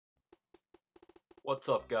What's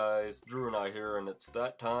up guys, Drew and I here, and it's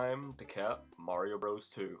that time to cap Mario Bros.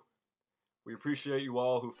 2. We appreciate you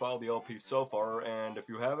all who followed the LP so far, and if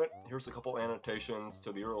you haven't, here's a couple annotations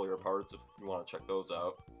to the earlier parts if you want to check those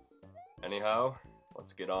out. Anyhow,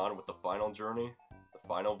 let's get on with the final journey, the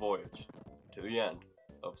final voyage, to the end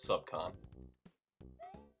of Subcon.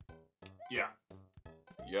 Yeah.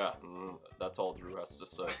 Yeah, that's all Drew has to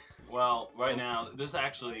say. Well, right now, this is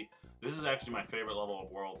actually my favorite level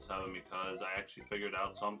of World 7 because I actually figured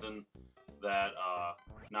out something that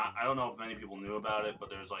I don't know if many people knew about it, but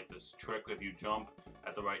there's like this trick if you jump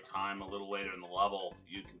at the right time a little later in the level,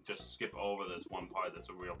 you can just skip over this one part that's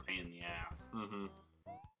a real pain in the ass.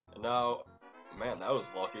 And now, man, that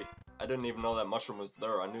was lucky. I didn't even know that mushroom was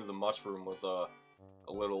there. I knew the mushroom was a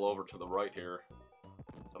little over to the right here.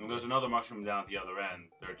 And there's another mushroom down at the other end.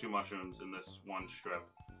 There are two mushrooms in this one strip.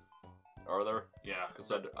 Are there? Yeah.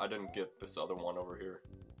 Because I didn't get this other one over here.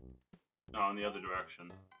 No, in the other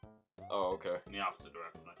direction. Oh, okay. In the opposite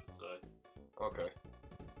direction, I should say. Okay.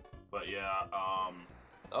 But yeah,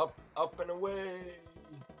 Up and away!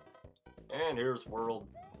 And here's World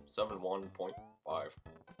 7.1.5,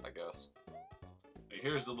 I guess.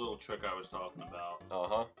 Here's the little trick I was talking about.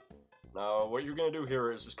 Uh-huh. Now, what you're gonna do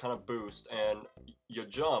here is just kind of boost, and you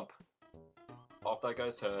jump off that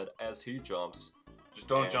guy's head as he jumps. Just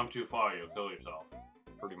don't jump too far, you'll kill yourself.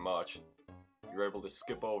 Pretty much. You're able to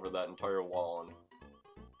skip over that entire wall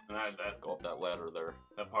and go up that ladder there.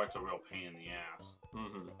 That part's a real pain in the ass.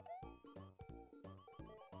 Mm-hmm.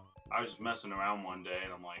 I was just messing around one day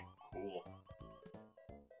and I'm like, cool.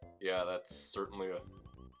 Yeah, that's certainly a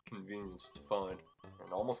convenience to find.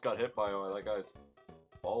 And almost got hit by that guy's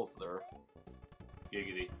balls there.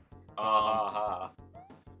 Giggity.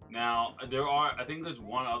 Now, I think there's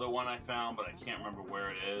one other one I found, but I can't remember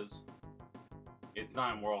where it is. It's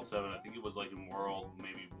not in World 7, I think it was like in World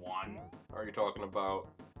maybe 1. Are you talking about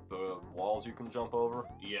the walls you can jump over?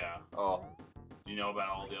 Yeah. Oh. Do you know about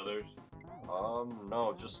all the others?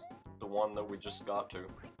 No, just the one that we just got to.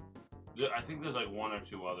 I think there's like one or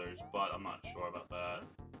two others, but I'm not sure about that.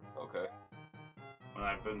 Okay. When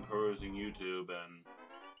I've been perusing YouTube and...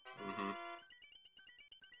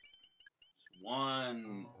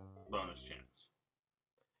 One bonus chance.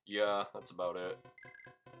 Yeah, that's about it.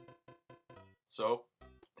 So,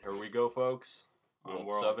 here we go, folks. World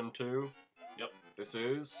 7-2. Yep. This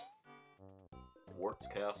is Wart's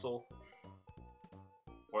Castle.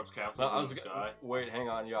 Wart's Castle in the sky. Wait, hang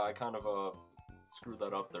on. Yeah, I kind of screwed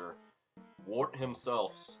that up there. Wart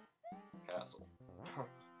himself's castle.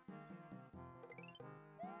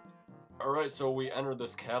 Alright, so we entered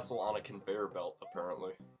this castle on a conveyor belt,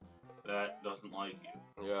 apparently. That doesn't like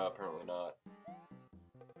you. Yeah, apparently not.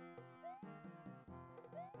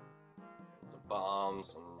 Some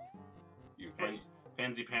bombs and...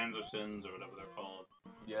 Pansy Panzersons, or whatever they're called.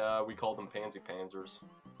 Yeah, we called them Pansy Panzers.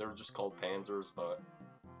 They were just called Panzers, but...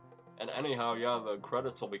 And anyhow, yeah, the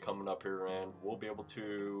credits will be coming up here, and we'll be able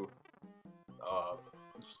to...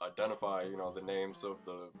 just identify, the names of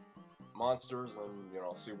the monsters,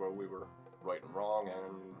 and, see where we were right and wrong,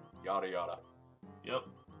 and yada yada. Yep.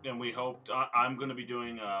 And we hoped... I'm going to be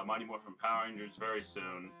doing Mighty Morphin Power Rangers very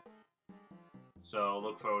soon. So,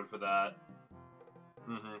 look forward for that.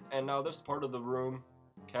 And now this part of the room,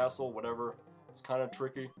 castle, whatever, it's kind of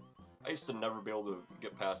tricky. I used to never be able to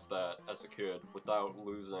get past that as a kid without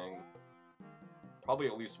losing probably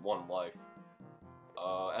at least one life.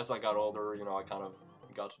 As I got older, I kind of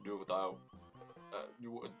got to do it without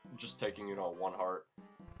just taking, one heart.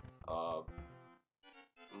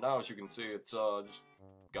 Now, as you can see, it's just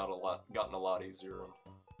gotten a lot easier.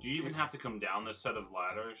 Do you even have to come down this set of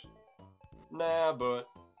ladders? Nah, but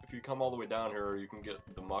if you come all the way down here, you can get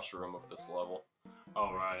the mushroom of this level.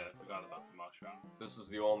 Oh, right, I forgot about the mushroom. This is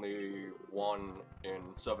the only one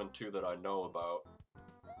in 7.2 that I know about.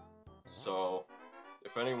 So,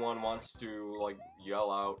 if anyone wants to, like, yell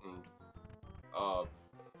out and,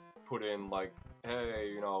 put in, like,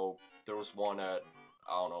 hey, there was one at,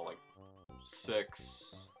 I don't know, like,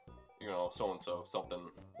 6, so-and-so,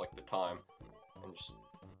 something like the time, and just,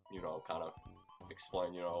 kind of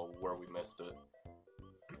explain, where we missed it.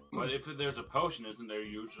 But if there's a potion, isn't there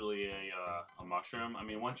usually a mushroom? I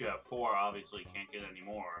mean, once you have 4, obviously you can't get any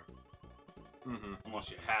more.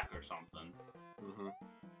 Unless you hack or something.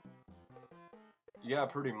 Yeah,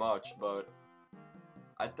 pretty much, but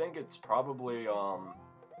I think it's probably,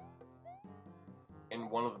 in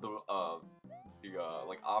one of the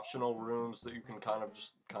like, optional rooms that you can kind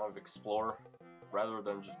of explore, rather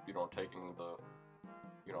than just, taking the,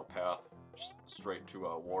 path just straight to,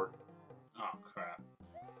 Wart. Oh, crap.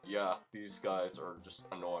 Yeah, these guys are just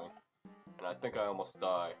annoying. And I think I almost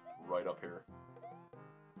die right up here.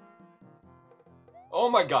 Oh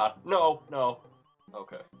my god, no, no.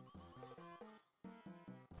 Okay.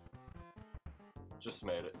 Just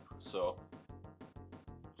made it, so.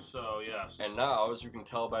 So, yes. And now, as you can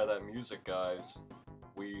tell by that music, guys,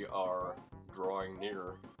 we are drawing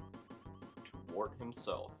near to Wart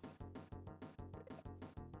himself.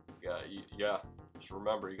 Yeah. Just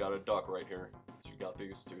remember, you got a duck right here. You got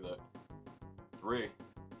these two that... 3,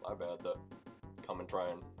 my bad, that come and try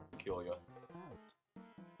and kill you.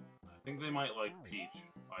 I think they might like Peach.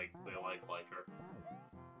 Like, they like her.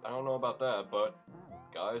 I don't know about that, but...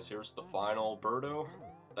 Guys, here's the final Birdo.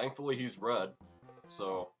 Thankfully, he's red,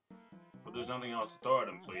 so... But there's nothing else to throw at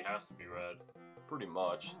him, so he has to be red. Pretty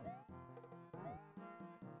much.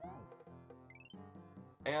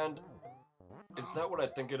 And... Is that what I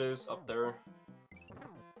think it is up there?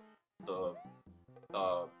 The...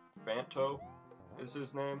 Fanto is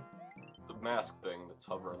his name? The mask thing that's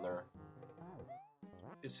hovering there.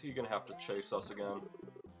 Is he gonna have to chase us again?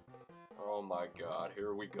 Oh my god,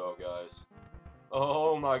 here we go, guys.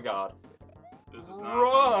 Oh my god. This is not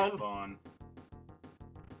gonna be fun.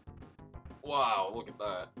 Wow, look at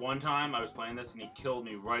that. One time I was playing this and he killed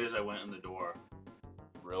me right as I went in the door.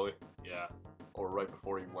 Really? Yeah. Or right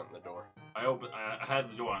before you went in the door? I had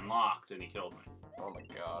the door unlocked and he killed me. Oh my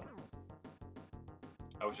god.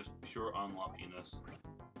 I was just pure unluckiness.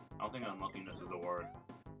 I don't think unluckiness is a word.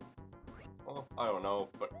 Well, I don't know,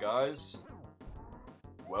 but guys,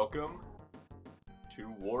 welcome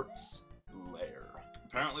to Wart's lair.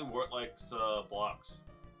 Apparently Wart likes blocks.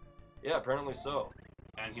 Yeah, apparently so.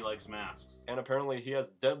 And he likes masks. And apparently he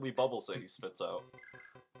has deadly bubbles that he spits out.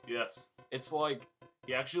 Yes. It's like...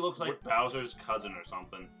 He actually looks like Bowser's cousin or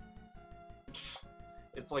something.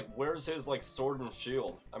 It's like, where's his, like, sword and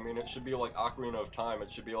shield? I mean, it should be like Ocarina of Time.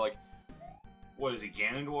 It should be like... What, is he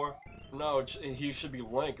Ganondorf? No, he should be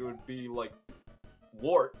Link. It would be like...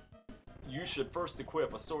 Wart, you should first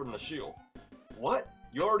equip a sword and a shield. What?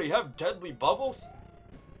 You already have deadly bubbles?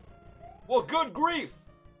 Well, good grief!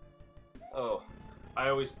 Oh. I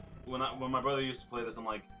always... When my brother used to play this, I'm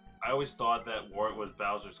like... I always thought that Wart was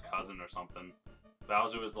Bowser's cousin or something.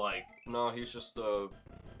 Bowser was like... No, he's just a...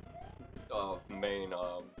 main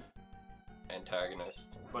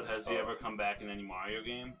antagonist. But has he ever come back in any Mario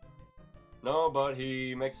game? No, but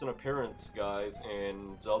he makes an appearance, guys,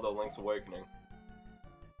 in Zelda Link's Awakening.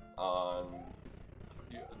 On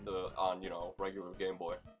you know, regular Game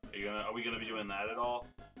Boy. Are we gonna be doing that at all?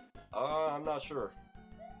 I'm not sure.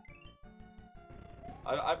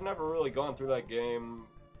 I've never really gone through that game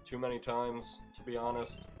too many times, to be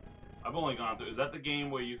honest. I've only gone through... Is that the game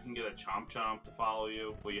where you can get a Chomp Chomp to follow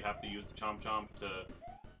you? Where you have to use the Chomp Chomp to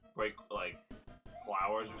break, like,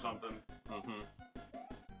 flowers or something? Mm-hmm.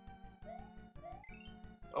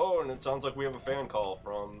 Oh, and it sounds like we have a fan call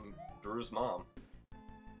from Drew's mom.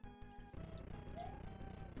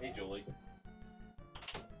 Hey, Julie.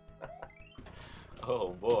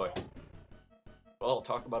 Oh, boy. Well,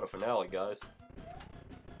 talk about a finale, guys.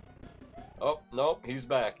 Oh, nope, he's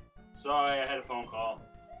back. Sorry, I had a phone call.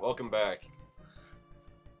 Welcome back.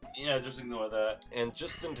 Yeah, just ignore that. And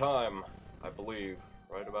just in time, I believe,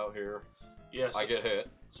 right about here, yes, I get hit.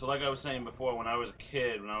 So like I was saying before, when I was a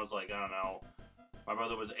kid, when I was like, I don't know, my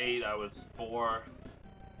brother was 8, I was 4.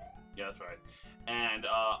 Yeah, that's right. And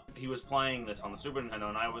he was playing this on the Super Nintendo,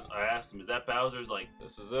 and I asked him, is that Bowser's, like,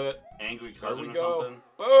 This is it. angry There cousin we or go. something?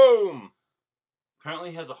 Boom! Apparently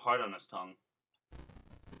he has a heart on his tongue.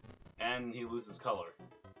 And he loses color.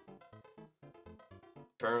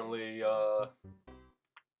 Apparently,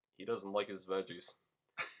 he doesn't like his veggies.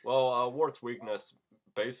 Well, Wart's weakness,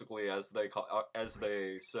 basically, as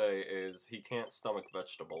they say, is he can't stomach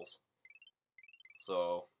vegetables.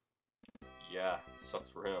 So, yeah, sucks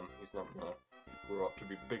for him. He's never gonna grow up to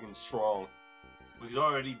be big and strong. Well, he's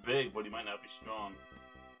already big, but he might not be strong.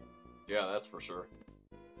 Yeah, that's for sure.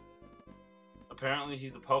 Apparently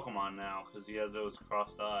he's a Pokemon now, because he has those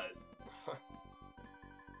crossed eyes.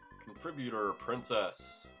 Contributor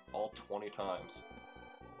Princess, all 20 times.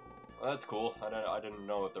 Well, that's cool. I didn't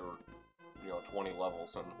know that there were, 20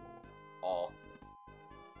 levels in all.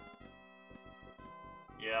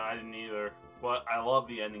 Yeah, I didn't either. But I love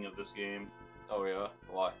the ending of this game. Oh yeah?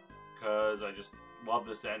 Why? Because I just love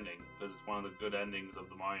this ending. Because it's one of the good endings of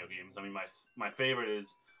the Mario games. I mean, my favorite is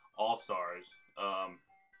All-Stars.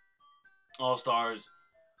 All-Stars,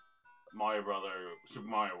 Mario Brother, Super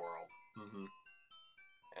Mario World. Mm-hmm.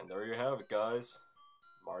 And there you have it, guys.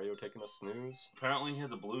 Mario taking a snooze. Apparently he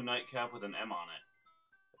has a blue nightcap with an M on it.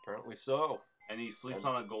 Apparently so. And he sleeps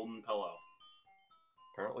on a golden pillow.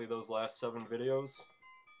 Apparently those last 7 videos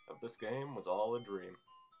of this game was all a dream.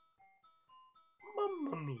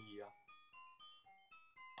 Mamma mia.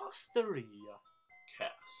 Pastaria.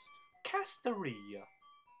 Casteria.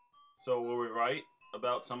 So were we right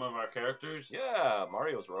about some of our characters? Yeah,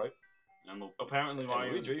 Mario's right. And apparently And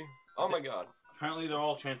Mario. Luigi. Oh my god. Apparently they're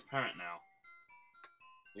all transparent now.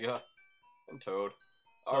 Yeah. And Toad.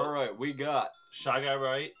 So- Alright, we got Shy Guy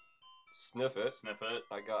right. Sniff It. Sniff it.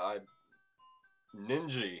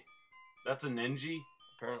 Ninja. That's a ninja.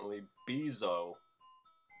 Apparently Bezo.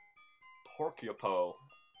 Porcupo.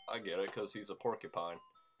 I get it, because he's a porcupine.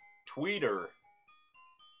 Tweeter.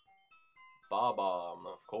 Bob-omb,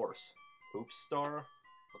 of course. Hoopstar.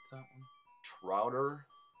 What's that one? Trouter.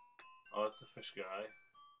 Oh, that's the fish guy.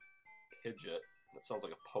 Pidgeot. That sounds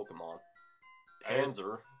like a Pokemon. That is-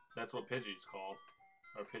 Panzer. That's what Pidgey's called.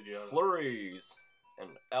 Or Pidgeotto. Flurries.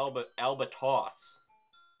 And Albatos.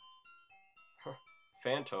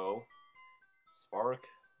 Phanto. Spark.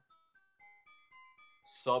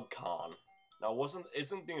 Subcon. Now,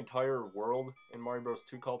 isn't the entire world in Mario Bros.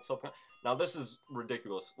 2 called Subcon? Now, this is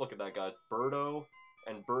ridiculous. Look at that, guys. Birdo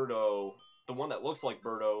and Birdo. The one that looks like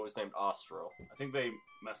Birdo is named Ostro. I think they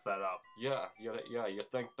messed that up. Yeah. You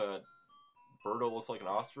think that Birdo looks like an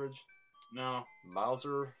ostrich? No.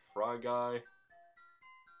 Mauser, Fry Guy,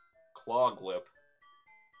 Clawglip.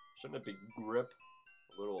 Shouldn't it be Grip?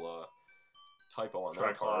 A little typo on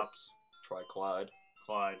that part. Triclops. Triclyde.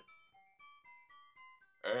 Clyde.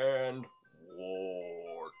 And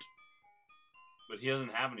Wart. But he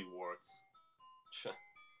doesn't have any warts.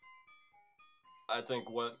 I think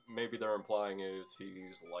what maybe they're implying is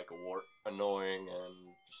he's like a wart, annoying and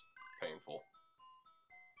just painful.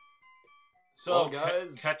 So, Well,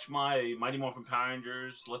 guys, catch my Mighty Morphin Power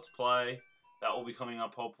Rangers Let's Play. That will be coming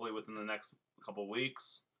up hopefully within the next couple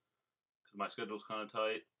weeks. Because my schedule's kind of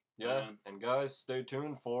tight. yeah, and guys, stay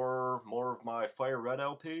tuned for more of my Fire Red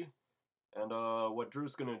LP. And what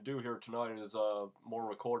Drew's gonna do here tonight is more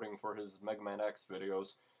recording for his Mega Man X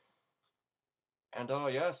videos. And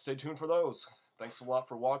yeah, stay tuned for those. Thanks a lot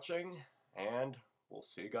for watching, and we'll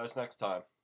see you guys next time.